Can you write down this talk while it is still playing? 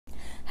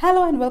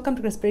Hello and welcome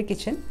to Crysberry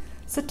Kitchen.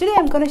 So today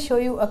I'm going to show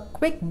you a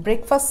quick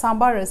breakfast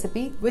sambar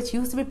recipe which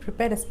used to be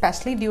prepared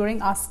especially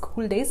during our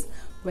school days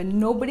when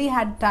nobody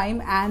had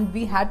time and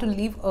we had to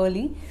leave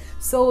early.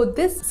 So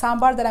this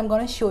sambar that I'm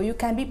going to show you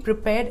can be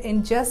prepared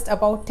in just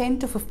about 10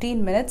 to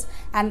 15 minutes,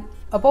 and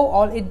above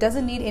all it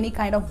doesn't need any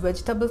kind of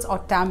vegetables or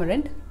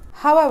tamarind.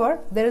 However,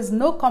 there is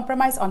no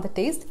compromise on the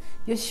taste.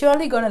 You're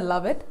surely going to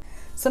love it.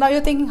 So now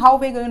you're thinking how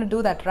we're going to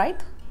do that, right?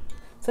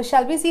 So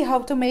shall we see how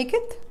to make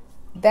it?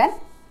 Then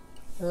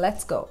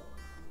let's go.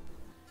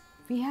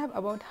 We have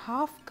about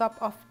half cup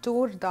of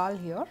tur dal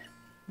here,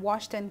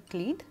 washed and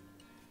cleaned.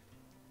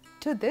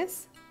 To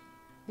this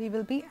we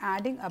will be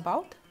adding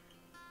about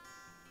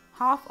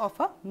half of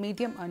a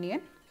medium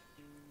onion,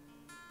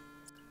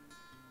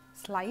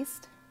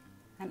 sliced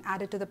and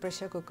added to the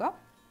pressure cooker.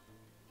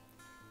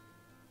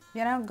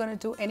 We are not going to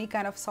do any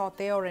kind of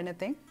saute or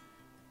anything,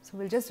 so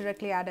we'll just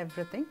directly add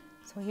everything.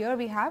 So here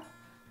we have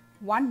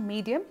one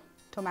medium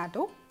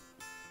tomato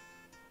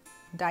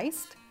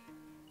diced,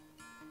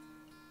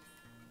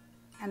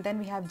 and then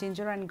we have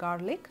ginger and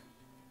garlic.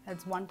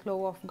 That's one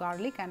clove of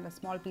garlic and a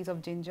small piece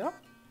of ginger.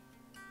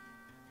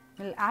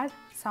 We'll add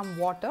some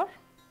water,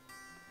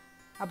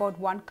 about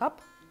 1 cup,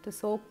 to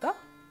soak the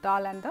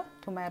dal and the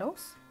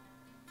tomatoes,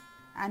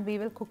 and we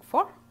will cook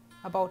for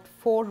about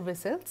 4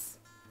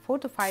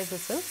 to 5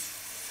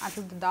 whistles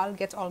until the dal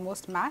gets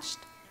almost mashed.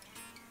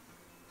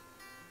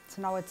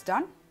 So now it's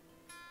done.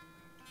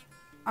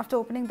 After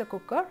opening the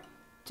cooker,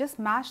 just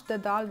mash the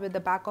dal with the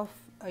back of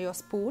your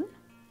spoon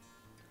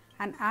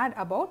and add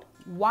about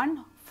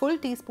 1 full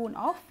teaspoon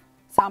of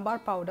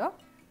sambar powder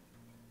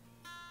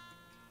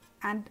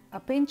and a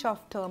pinch of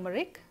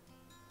turmeric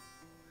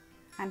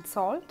and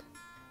salt.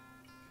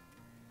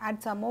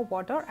 Add some more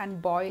water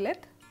and boil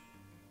it.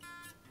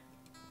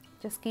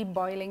 Just keep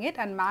boiling it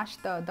and mash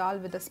the dal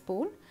with a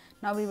spoon.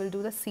 Now we will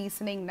do the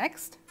seasoning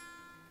next.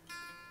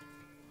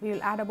 We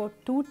will add about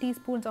 2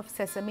 teaspoons of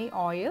sesame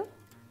oil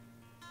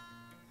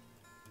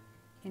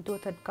into a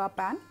thadka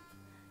pan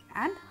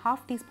and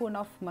half teaspoon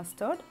of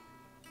mustard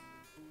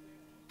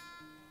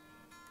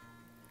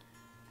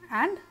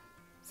and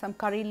some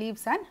curry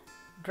leaves and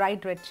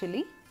dried red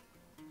chilli,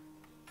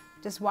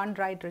 just 1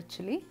 dried red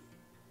chilli.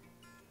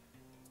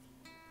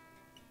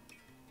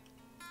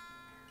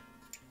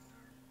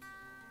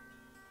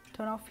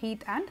 Turn off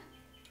heat and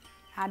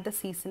add the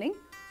seasoning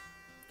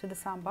to the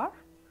sambar.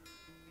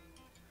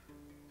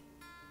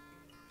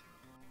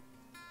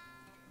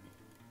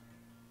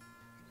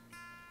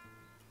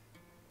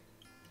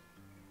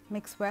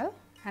 Mix well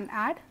and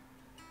add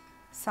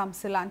some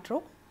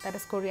cilantro, that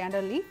is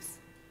coriander leaves.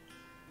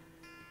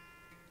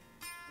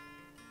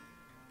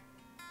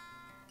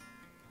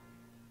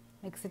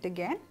 Mix it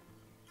again.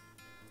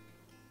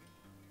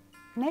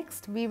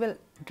 Next we will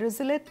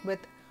drizzle it with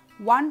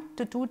 1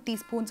 to 2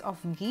 teaspoons of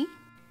ghee.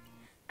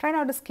 Try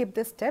not to skip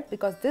this step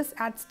because this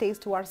adds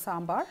taste to our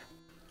sambar.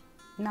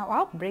 Now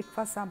our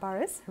breakfast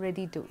sambar is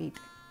ready to eat.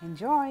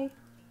 Enjoy!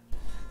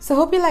 So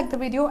hope you liked the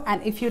video,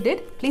 and if you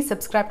did, please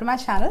subscribe to my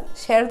channel,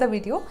 share the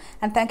video,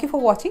 and thank you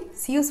for watching.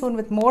 See you soon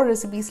with more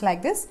recipes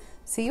like this.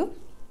 See you.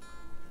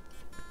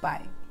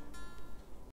 Bye.